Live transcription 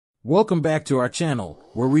Welcome back to our channel,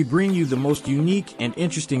 where we bring you the most unique and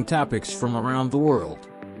interesting topics from around the world.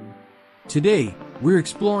 Today, we're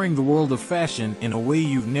exploring the world of fashion in a way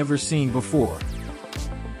you've never seen before.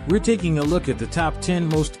 We're taking a look at the top 10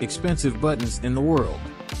 most expensive buttons in the world.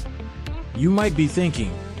 You might be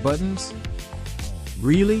thinking, buttons?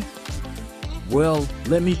 Really? Well,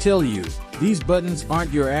 let me tell you, these buttons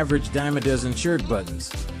aren't your average dime a dozen shirt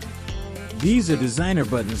buttons. These are designer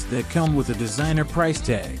buttons that come with a designer price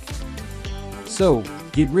tag. So,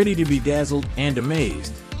 get ready to be dazzled and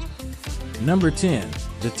amazed. Number 10,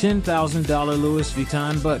 the $10,000 Louis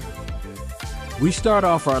Vuitton button. We start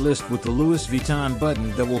off our list with the Louis Vuitton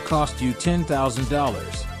button that will cost you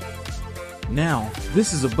 $10,000. Now,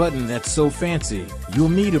 this is a button that's so fancy, you'll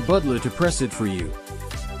need a butler to press it for you.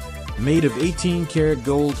 Made of 18-karat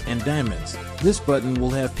gold and diamonds, this button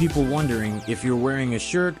will have people wondering if you're wearing a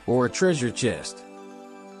shirt or a treasure chest.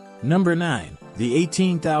 Number 9, the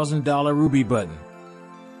 $18,000 ruby button.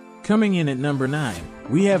 Coming in at number 9,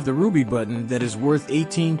 we have the ruby button that is worth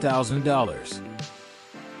 $18,000.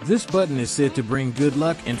 This button is said to bring good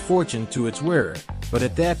luck and fortune to its wearer, but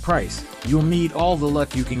at that price, you'll need all the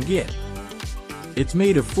luck you can get. It's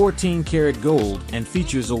made of 14-karat gold and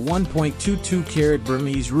features a 1.22-karat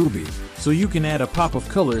Burmese ruby, so you can add a pop of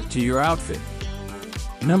color to your outfit.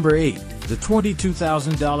 Number 8, the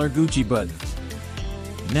 $22,000 Gucci button.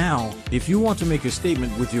 Now, if you want to make a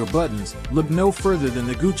statement with your buttons, look no further than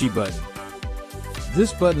the Gucci button.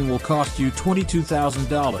 This button will cost you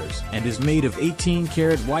 $22,000 and is made of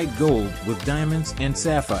 18-karat white gold with diamonds and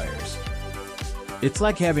sapphires. It's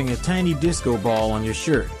like having a tiny disco ball on your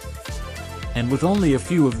shirt. And with only a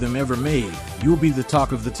few of them ever made, you'll be the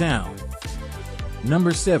talk of the town.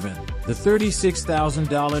 Number 7, the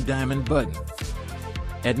 $36,000 diamond button.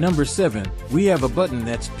 At number 7, we have a button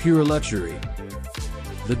that's pure luxury.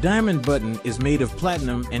 The diamond button is made of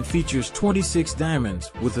platinum and features 26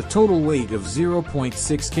 diamonds with a total weight of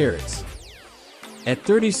 0.6 carats. At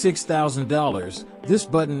 $36,000, this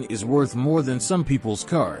button is worth more than some people's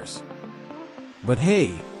cars. But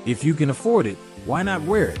hey, if you can afford it, why not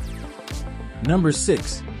wear it? Number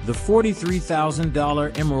 6, the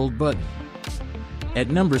 $43,000 emerald button.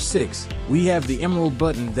 At number 6, we have the emerald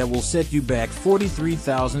button that will set you back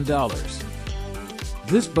 $43,000.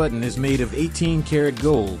 This button is made of 18-karat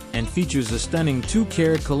gold and features a stunning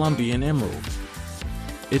 2-karat Colombian emerald.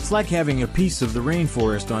 It's like having a piece of the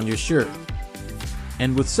rainforest on your shirt.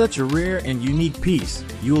 And with such a rare and unique piece,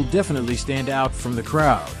 you'll definitely stand out from the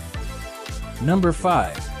crowd. Number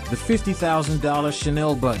 5, the $50,000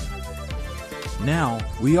 Chanel button. Now,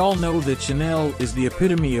 we all know that Chanel is the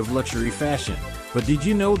epitome of luxury fashion, but did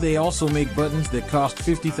you know they also make buttons that cost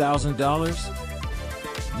 $50,000?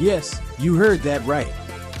 Yes, you heard that right.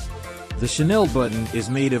 The Chanel button is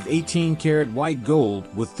made of 18-karat white gold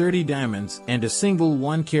with 30 diamonds and a single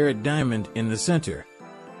 1-karat diamond in the center.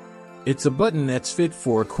 It's a button that's fit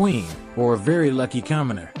for a queen or a very lucky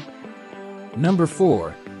commoner. Number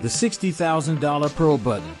 4, the $60,000 pearl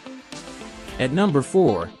button. At number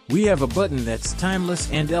 4, we have a button that's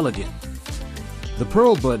timeless and elegant. The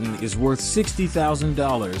pearl button is worth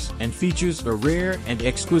 $60,000 and features a rare and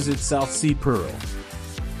exquisite South Sea pearl.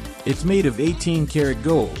 It's made of 18-karat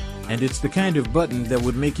gold, and it's the kind of button that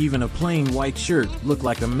would make even a plain white shirt look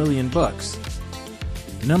like $1 million.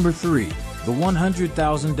 Number 3, the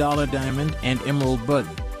 $100,000 diamond and emerald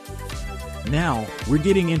button. Now, we're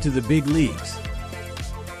getting into the big leagues.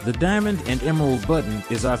 The diamond and emerald button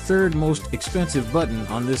is our third most expensive button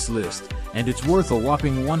on this list, and it's worth a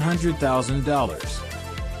whopping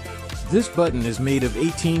 $100,000. This button is made of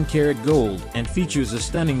 18-karat gold and features a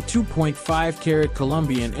stunning 2.5-karat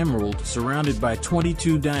Colombian emerald surrounded by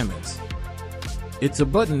 22 diamonds. It's a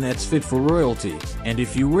button that's fit for royalty, and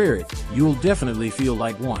if you wear it, you'll definitely feel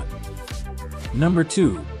like one. Number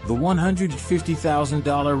 2, the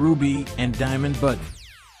 $150,000 ruby and diamond button.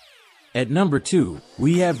 At number 2,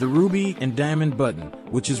 we have the ruby and diamond button,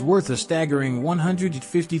 which is worth a staggering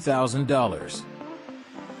 $150,000.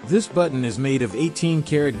 This button is made of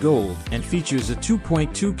 18-karat gold and features a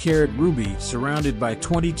 2.2-karat ruby surrounded by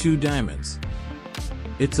 22 diamonds.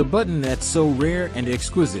 It's a button that's so rare and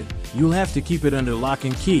exquisite, you'll have to keep it under lock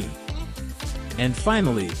and key. And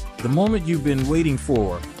finally, the moment you've been waiting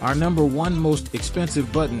for, our number 1 most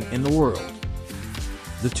expensive button in the world.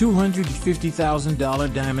 The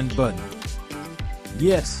 $250,000 diamond button.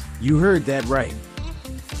 Yes, you heard that right.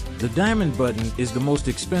 The diamond button is the most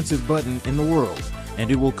expensive button in the world,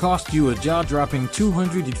 and it will cost you a jaw-dropping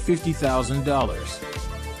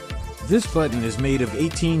 $250,000. This button is made of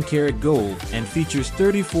 18-karat gold and features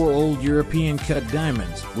 34 old European cut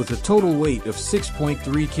diamonds with a total weight of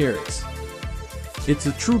 6.3 carats. It's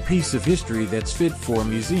a true piece of history that's fit for a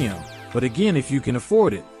museum, but again, if you can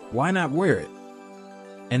afford it, why not wear it?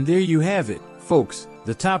 And there you have it, folks,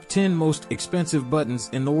 the top 10 most expensive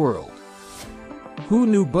buttons in the world. Who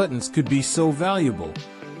knew buttons could be so valuable?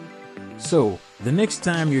 So, the next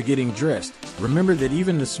time you're getting dressed, remember that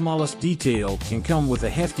even the smallest detail can come with a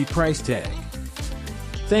hefty price tag.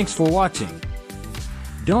 Thanks for watching.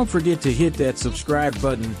 Don't forget to hit that subscribe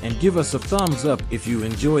button and give us a thumbs up if you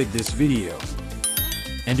enjoyed this video.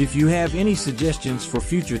 And if you have any suggestions for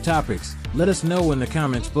future topics, let us know in the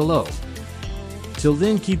comments below. Till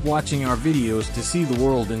then, keep watching our videos to see the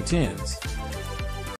world in tens.